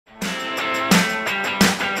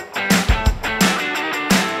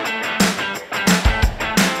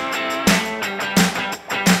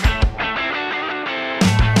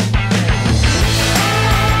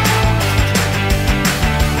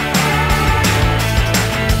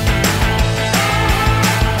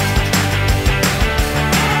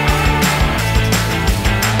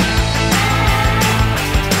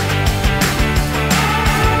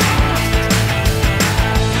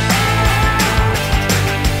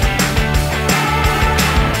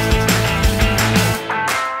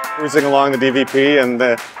Cruising along the DVP and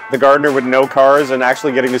the Gardiner with no cars and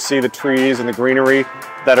actually getting to see the trees and the greenery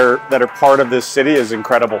that are part of this city is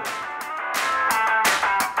incredible.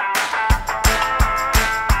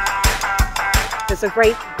 It's a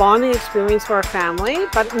great bonding experience for our family,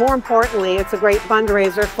 but more importantly, it's a great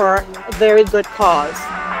fundraiser for a very good cause.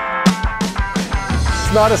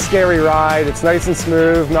 It's not a scary ride. It's nice and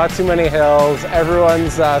smooth, not too many hills.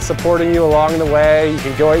 Everyone's supporting you along the way. You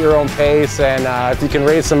can go at your own pace, and if you can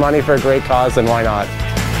raise some money for a great cause, then why not?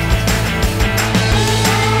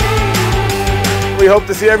 We hope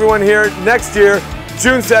to see everyone here next year,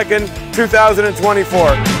 June 2nd,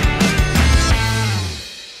 2024.